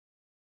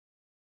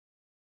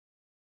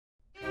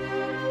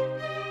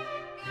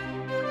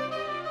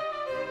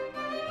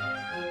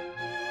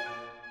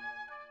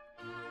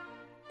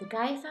The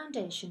Gaia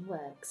Foundation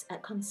works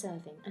at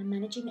conserving and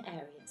managing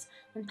areas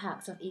and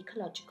parks of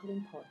ecological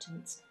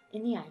importance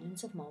in the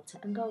islands of Malta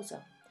and Gozo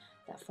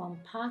that form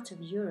part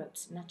of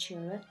Europe's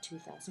Natura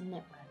 2000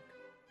 network.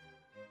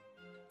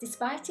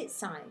 Despite its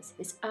size,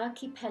 this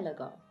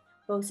archipelago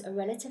boasts a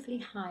relatively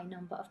high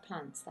number of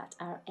plants that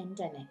are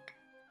endemic,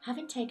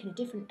 having taken a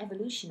different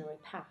evolutionary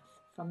path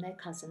from their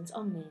cousins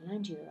on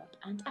mainland Europe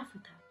and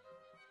Africa.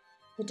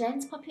 The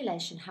dense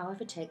population,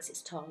 however, takes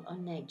its toll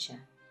on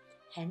nature,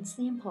 hence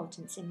the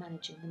importance in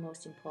managing the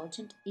most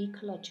important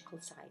ecological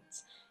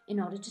sites in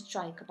order to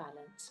strike a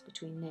balance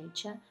between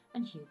nature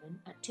and human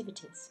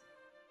activities.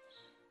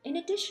 In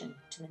addition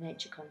to the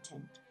nature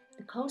content,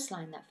 the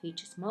coastline that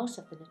features most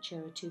of the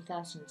Natura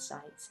 2000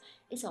 sites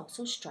is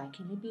also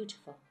strikingly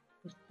beautiful,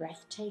 with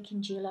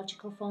breathtaking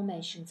geological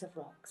formations of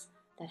rocks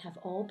that have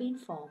all been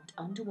formed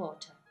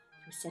underwater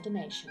through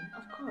sedimation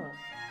of coral.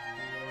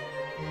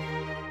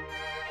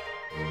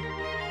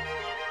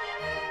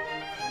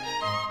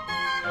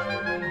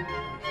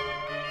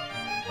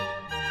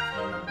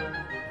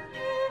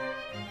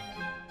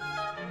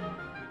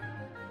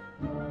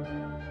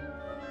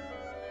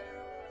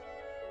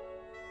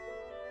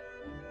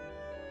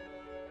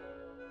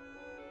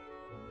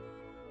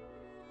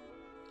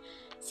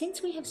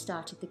 Since we have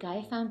started the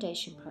Gaia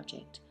Foundation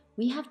project,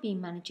 we have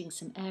been managing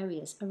some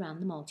areas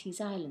around the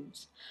Maltese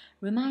Islands,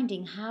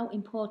 reminding how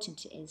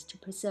important it is to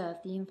preserve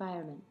the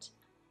environment.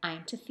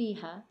 Ain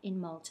Fiha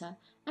in Malta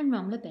and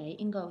Ramla Bay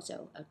in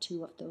Gozo are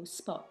two of those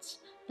spots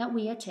that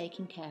we are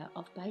taking care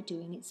of by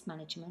doing its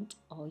management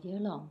all year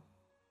long.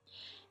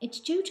 It's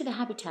due to the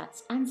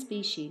habitats and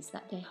species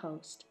that they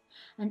host,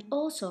 and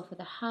also for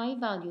the high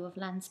value of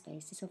land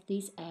spaces of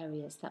these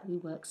areas that we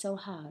work so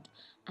hard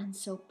and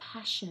so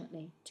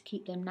passionately to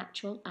keep them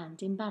natural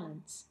and in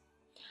balance.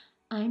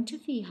 Ain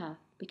Fiha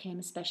became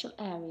a special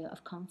area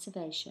of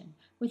conservation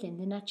within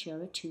the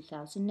Natura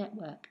 2000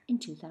 network in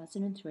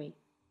 2003,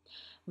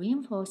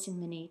 reinforcing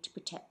the need to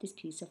protect this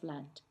piece of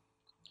land.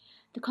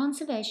 The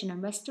conservation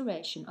and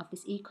restoration of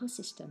this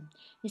ecosystem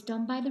is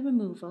done by the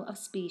removal of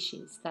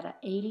species that are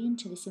alien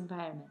to this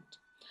environment,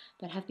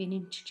 that have been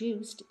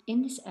introduced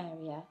in this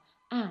area,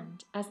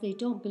 and as they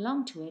don't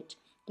belong to it,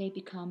 they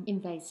become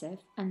invasive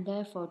and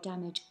therefore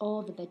damage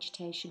all the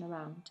vegetation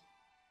around.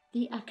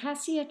 The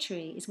acacia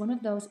tree is one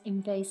of those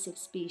invasive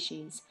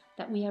species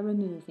that we are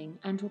removing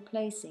and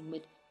replacing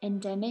with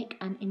endemic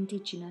and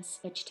indigenous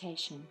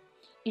vegetation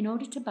in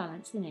order to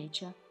balance the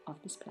nature of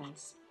this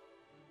place.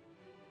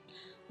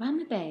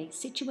 Ramla Bay,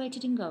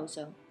 situated in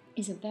Gozo,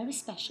 is a very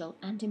special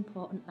and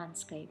important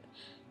landscape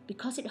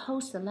because it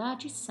hosts the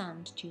largest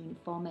sand dune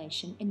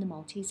formation in the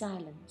Maltese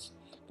Islands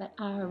that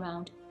are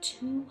around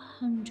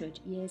 200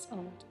 years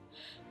old,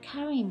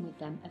 carrying with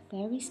them a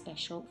very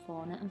special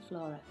fauna and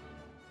flora.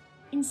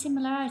 In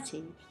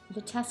similarity with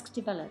the tasks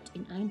developed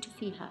in Ain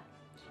Fiha,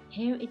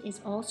 here it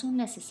is also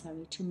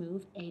necessary to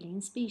move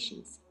alien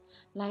species,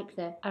 like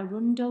the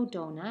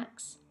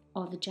Arundodonax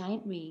or the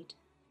giant reed,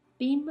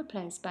 being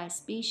replaced by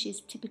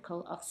species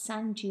typical of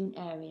sand dune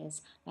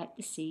areas like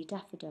the sea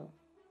daffodil.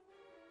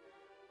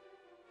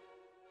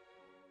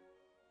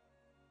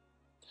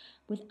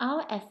 With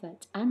our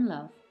effort and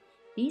love,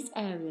 these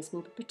areas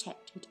will be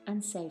protected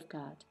and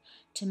safeguarded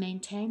to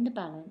maintain the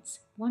balance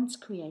once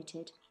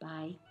created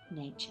by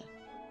nature.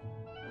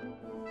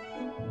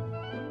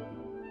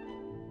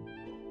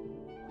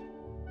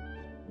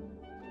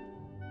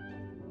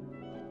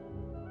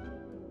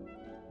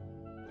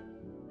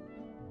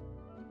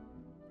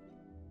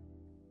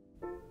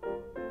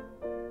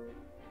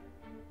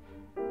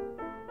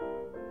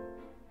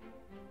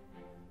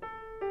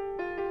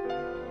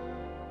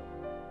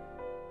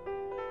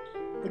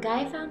 The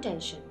Gaia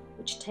Foundation,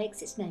 which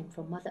takes its name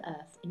from Mother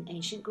Earth in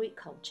ancient Greek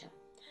culture,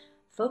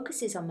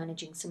 focuses on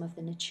managing some of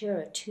the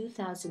Natura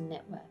 2000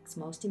 network's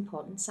most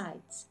important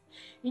sites,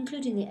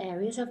 including the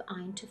areas of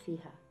Ain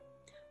Fiha,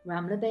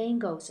 Ramla Bay in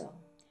Gozo.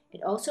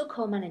 It also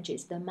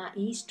co-manages the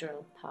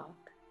Maestral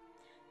Park.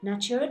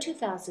 Natura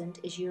 2000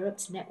 is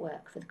Europe's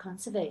network for the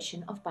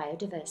conservation of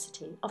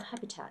biodiversity of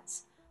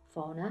habitats,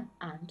 fauna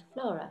and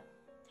flora.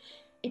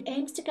 It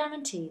aims to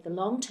guarantee the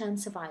long-term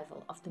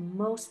survival of the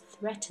most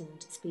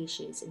threatened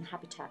species and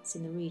habitats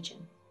in the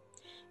region.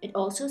 It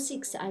also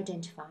seeks to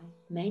identify,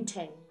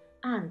 maintain,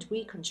 and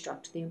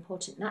reconstruct the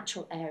important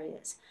natural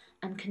areas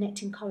and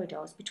connecting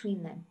corridors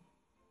between them.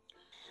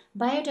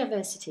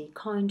 Biodiversity,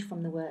 coined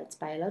from the words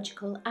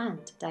biological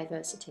and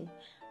diversity,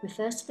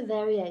 refers to the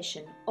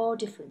variation or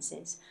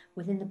differences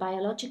within the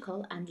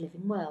biological and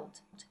living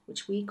world,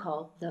 which we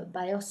call the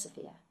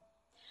biosphere,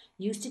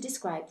 used to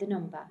describe the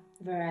number,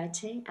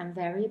 variety and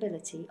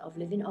variability of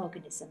living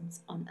organisms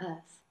on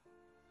Earth.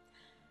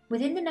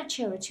 Within the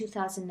Natura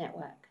 2000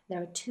 network,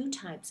 there are two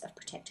types of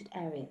protected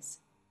areas.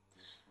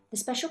 The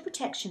Special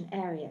Protection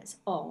Areas,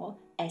 or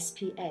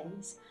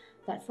SPAs,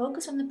 that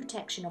focus on the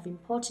protection of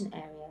important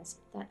areas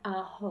that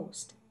are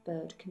host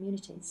bird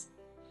communities.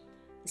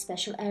 The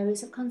Special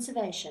Areas of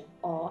Conservation,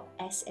 or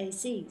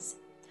SACs,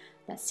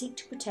 that seek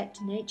to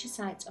protect nature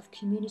sites of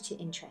community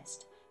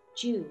interest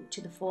due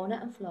to the fauna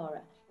and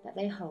flora that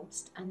they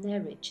host and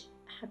their rich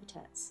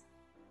habitats.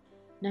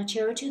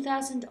 Natura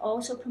 2000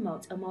 also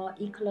promotes a more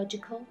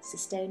ecological,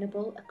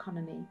 sustainable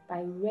economy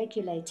by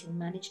regulating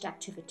managed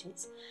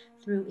activities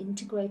through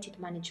integrated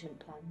management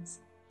plans,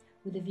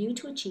 with a view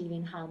to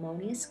achieving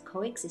harmonious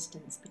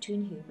coexistence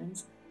between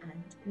humans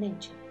and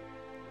nature.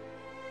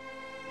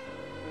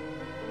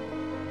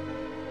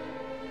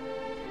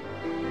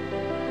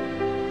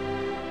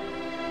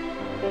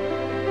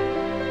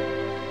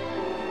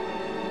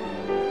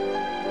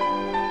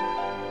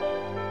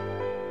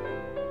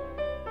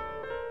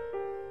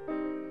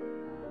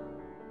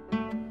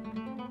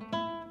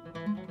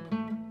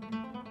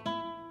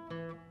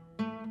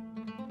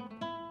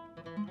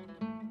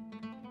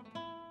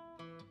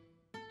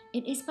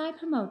 It is by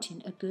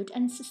promoting a good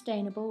and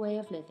sustainable way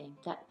of living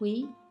that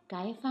we,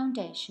 Gaia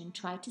Foundation,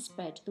 try to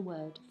spread the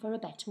word for a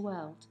better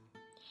world.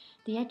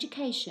 The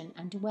education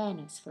and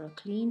awareness for a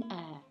clean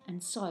air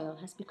and soil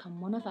has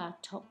become one of our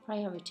top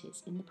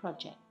priorities in the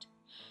project,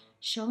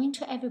 showing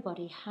to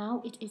everybody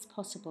how it is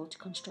possible to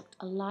construct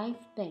a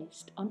life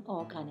based on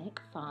organic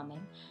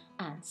farming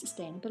and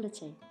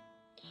sustainability.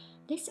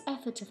 This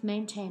effort of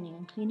maintaining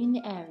and cleaning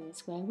the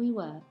areas where we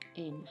work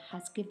in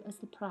has given us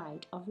the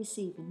pride of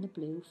receiving the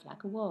Blue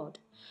Flag Award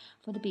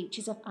for the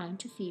beaches of Ain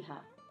Tuffiha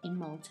in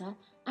Malta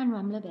and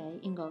Ramla Bay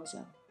in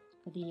Gozo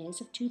for the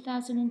years of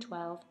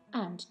 2012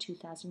 and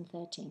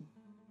 2013.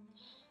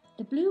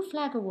 The Blue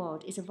Flag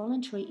Award is a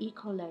voluntary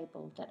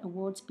eco-label that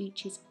awards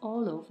beaches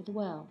all over the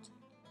world.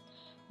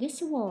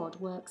 This award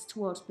works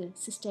towards the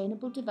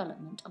sustainable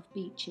development of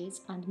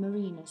beaches and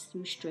marinas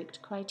through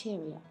strict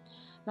criteria,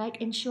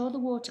 like ensure the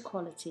water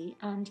quality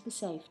and the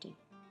safety,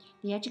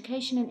 the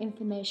education and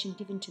information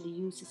given to the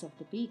users of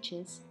the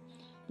beaches,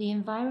 the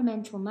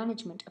environmental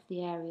management of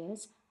the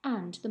areas,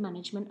 and the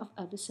management of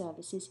other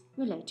services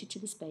related to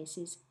the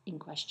spaces in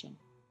question.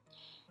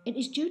 It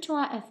is due to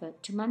our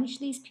effort to manage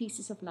these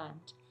pieces of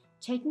land,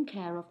 taking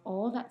care of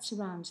all that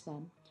surrounds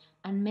them,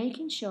 and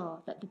making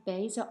sure that the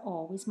bays are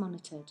always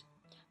monitored,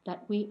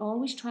 that we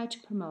always try to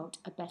promote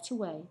a better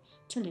way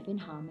to live in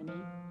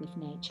harmony with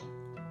nature.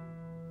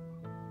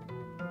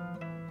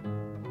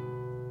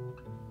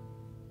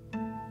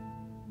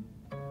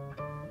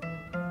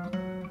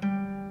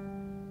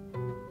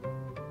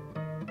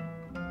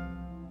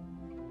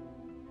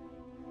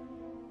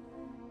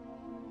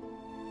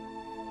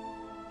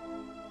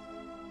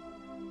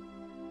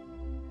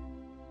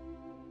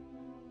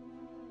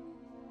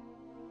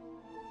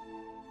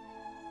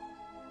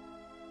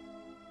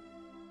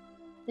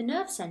 The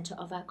nerve centre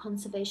of our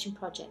conservation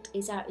project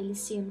is our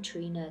Elysium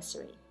Tree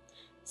Nursery,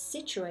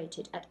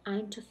 situated at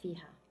Ain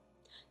Tuffiha.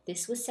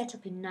 This was set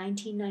up in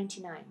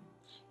 1999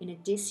 in a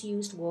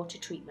disused water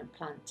treatment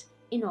plant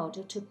in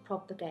order to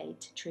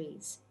propagate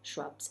trees,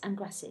 shrubs and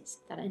grasses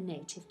that are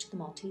native to the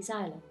Maltese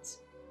Islands.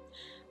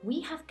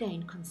 We have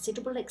gained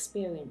considerable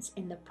experience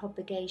in the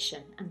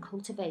propagation and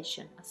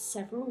cultivation of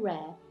several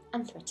rare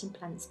and threatened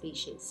plant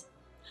species.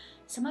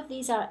 Some of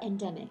these are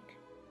endemic,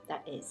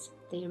 that is,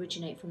 they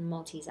originate from the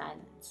Maltese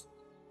Islands.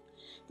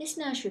 This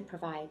nursery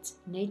provides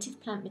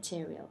native plant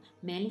material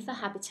mainly for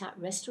habitat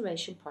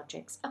restoration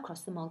projects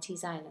across the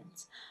Maltese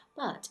Islands,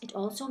 but it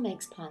also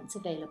makes plants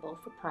available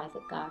for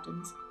private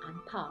gardens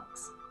and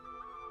parks.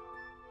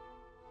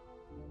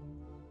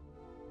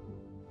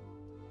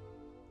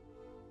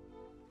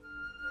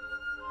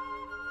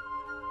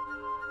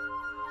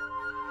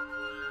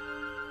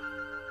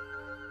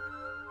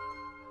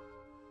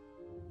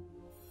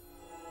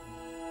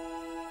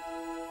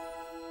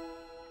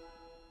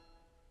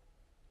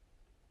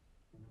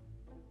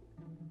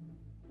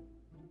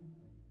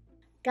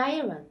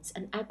 Gaia runs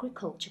an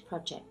agriculture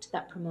project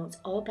that promotes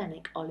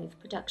organic olive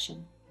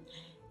production.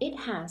 It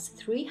has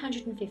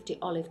 350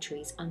 olive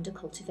trees under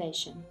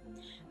cultivation,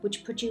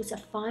 which produce a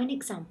fine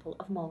example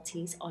of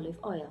Maltese olive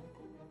oil.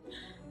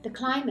 The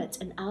climate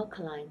and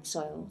alkaline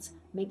soils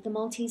make the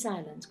Maltese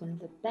Islands one of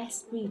the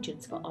best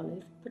regions for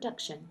olive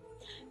production,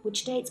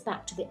 which dates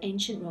back to the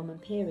ancient Roman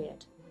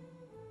period.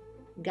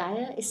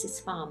 Gaia assists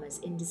farmers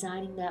in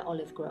designing their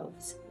olive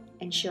groves,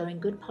 ensuring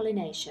good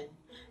pollination,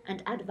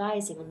 and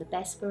advising on the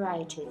best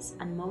varieties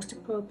and most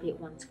appropriate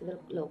ones for the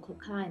local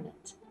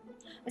climate,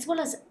 as well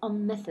as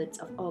on methods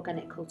of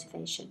organic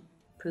cultivation,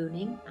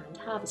 pruning and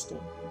harvesting.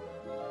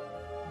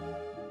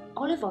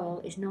 Olive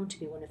oil is known to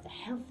be one of the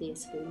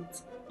healthiest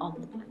foods on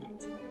the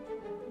planet.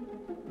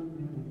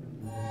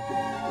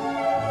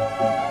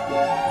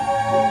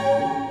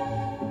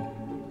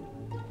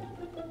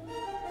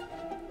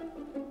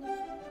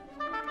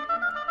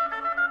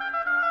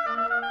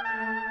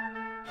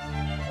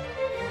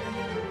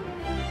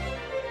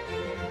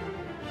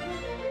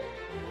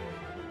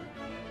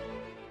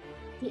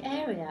 The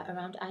area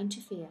around Ain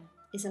Tuffiha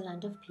is a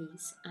land of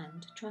peace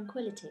and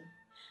tranquility,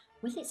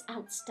 with its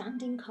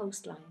outstanding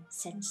coastline,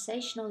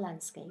 sensational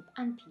landscape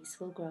and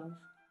peaceful grove.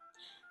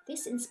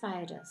 This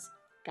inspired us,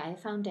 Gaia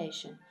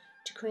Foundation,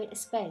 to create a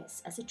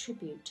space as a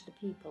tribute to the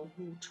people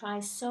who try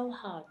so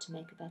hard to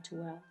make a better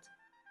world.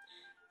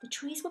 The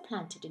trees were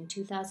planted in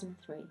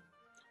 2003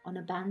 on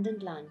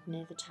abandoned land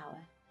near the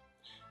tower.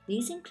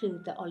 These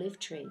include the olive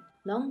tree,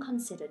 long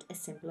considered a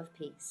symbol of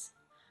peace,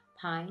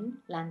 pine,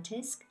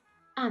 lantisk,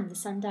 and the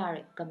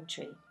sandaric gum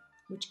tree,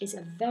 which is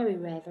a very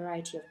rare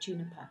variety of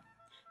juniper,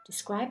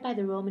 described by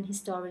the Roman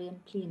historian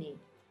Pliny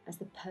as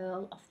the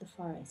pearl of the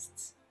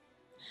forests.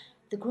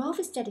 The grove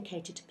is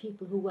dedicated to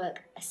people who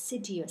work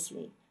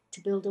assiduously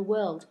to build a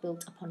world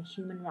built upon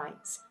human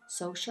rights,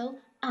 social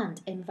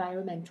and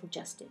environmental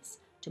justice,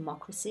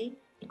 democracy,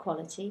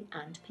 equality,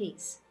 and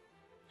peace.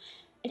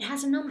 It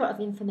has a number of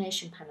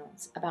information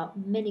panels about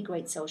many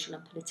great social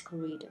and political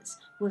readers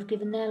who have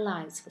given their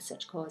lives for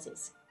such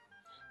causes.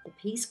 The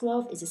Peace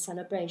Grove is a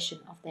celebration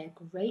of their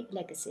great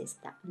legacies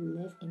that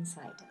live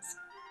inside us.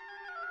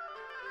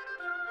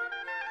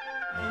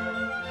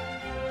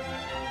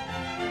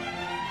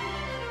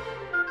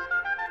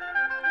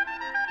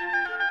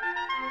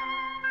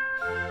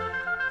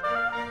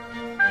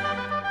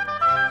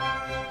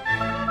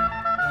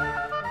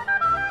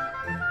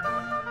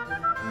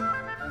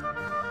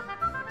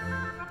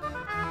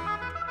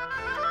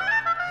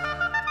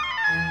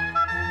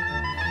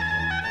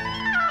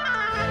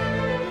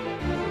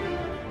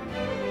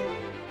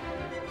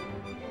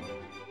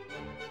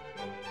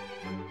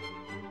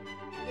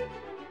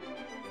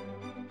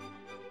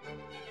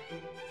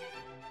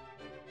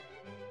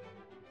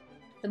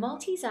 The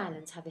Maltese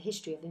Islands have a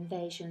history of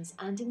invasions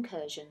and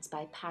incursions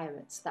by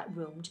pirates that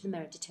roamed the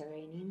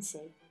Mediterranean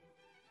Sea.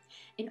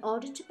 In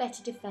order to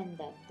better defend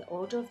them, the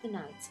Order of the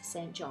Knights of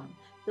St. John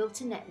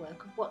built a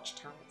network of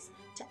watchtowers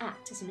to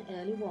act as an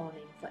early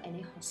warning for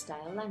any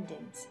hostile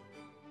landings.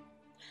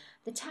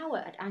 The tower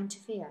at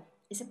Eintofia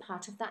is a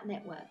part of that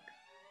network,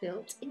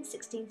 built in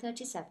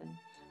 1637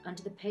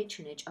 under the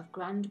patronage of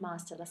Grand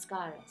Master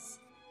Lascaris.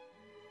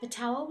 The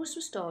tower was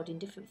restored in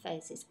different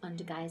phases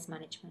under Gaia's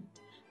management,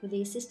 with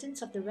the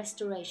assistance of the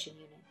Restoration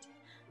Unit,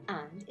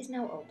 and is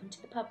now open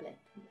to the public.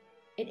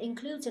 It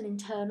includes an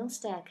internal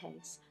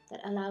staircase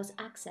that allows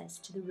access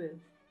to the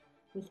roof,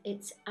 with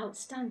its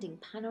outstanding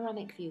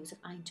panoramic views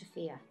of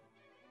Eintofia.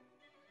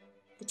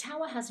 The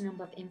tower has a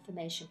number of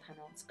information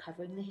panels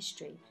covering the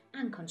history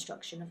and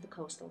construction of the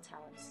coastal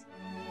towers.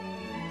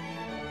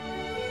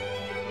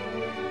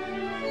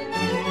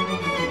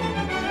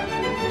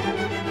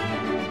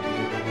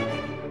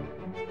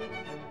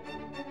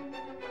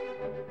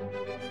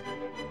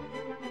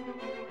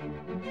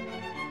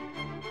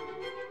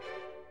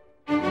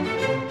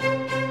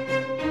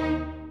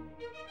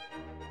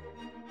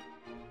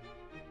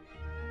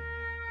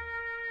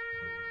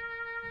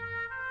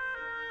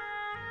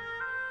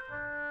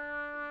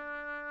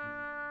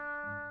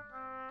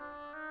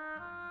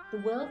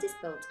 The world is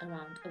built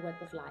around a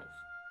web of life,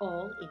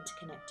 all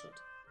interconnected.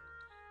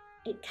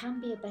 It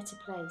can be a better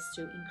place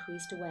through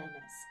increased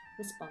awareness,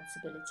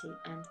 responsibility,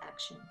 and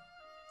action.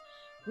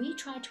 We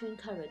try to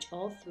encourage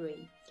all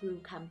three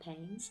through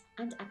campaigns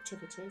and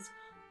activities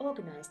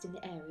organised in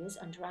the areas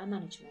under our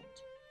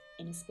management,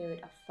 in a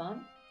spirit of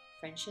fun,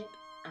 friendship,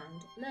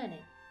 and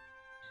learning.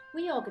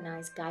 We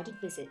organise guided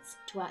visits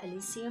to our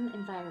Elysium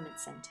Environment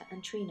Centre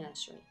and Tree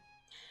Nursery.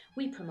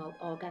 We promote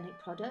organic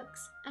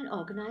products and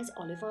organise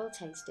olive oil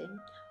tasting,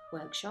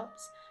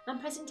 workshops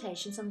and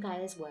presentations on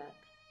Gaia's work,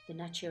 the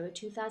Natura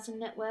 2000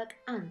 network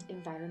and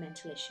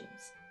environmental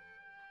issues.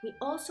 We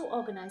also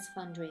organise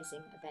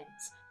fundraising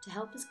events to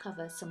help us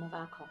cover some of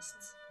our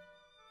costs.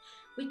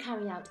 We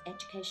carry out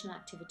educational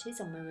activities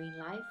on marine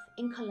life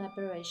in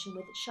collaboration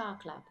with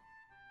Shark Lab.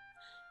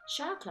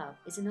 Shark Lab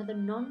is another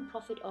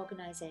non-profit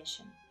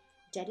organisation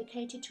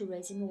dedicated to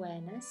raising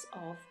awareness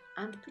of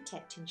and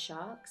protecting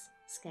sharks,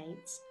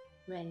 skates,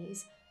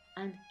 rays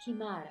and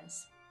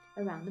chimeras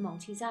around the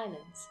Maltese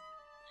Islands.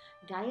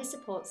 Gaia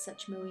supports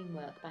such marine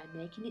work by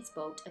making its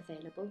boat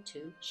available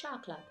to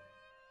Shark Lab.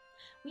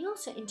 We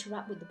also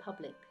interact with the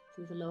public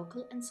through the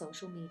local and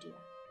social media.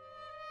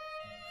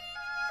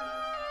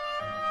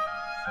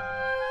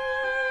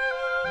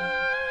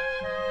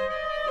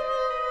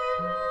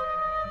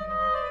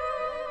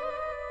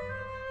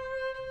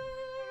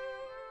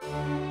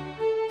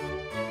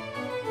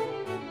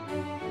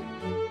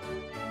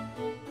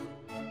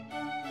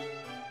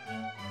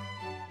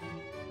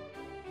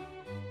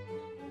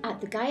 At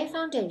the Gaia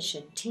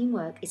Foundation,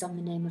 teamwork is on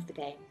the name of the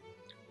game.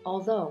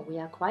 Although we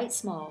are quite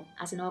small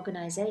as an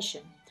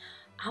organisation,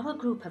 our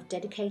group of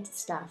dedicated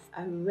staff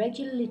are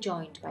regularly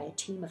joined by a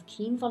team of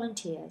keen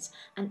volunteers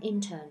and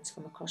interns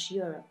from across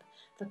Europe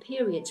for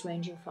periods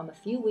ranging from a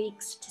few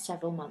weeks to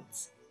several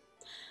months.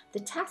 The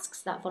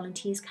tasks that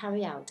volunteers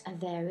carry out are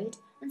varied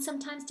and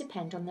sometimes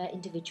depend on their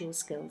individual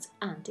skills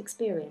and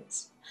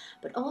experience,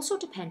 but also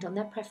depend on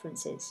their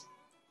preferences,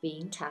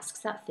 being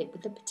tasks that fit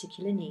with the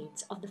particular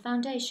needs of the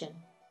Foundation.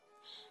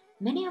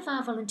 Many of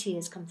our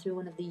volunteers come through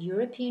one of the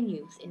European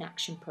Youth in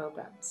Action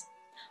programmes,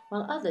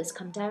 while others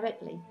come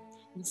directly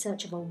in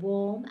search of a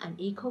warm and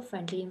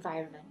eco-friendly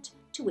environment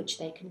to which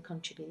they can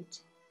contribute.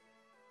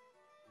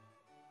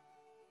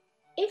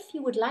 If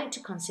you would like to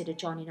consider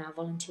joining our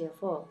volunteer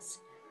force,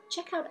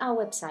 check out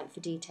our website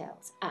for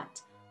details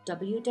at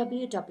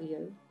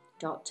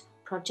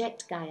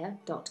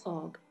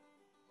www.projectgaia.org.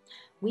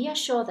 We are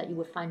sure that you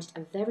will find it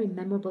a very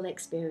memorable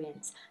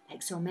experience,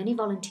 like so many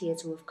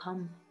volunteers who have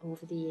come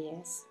over the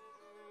years.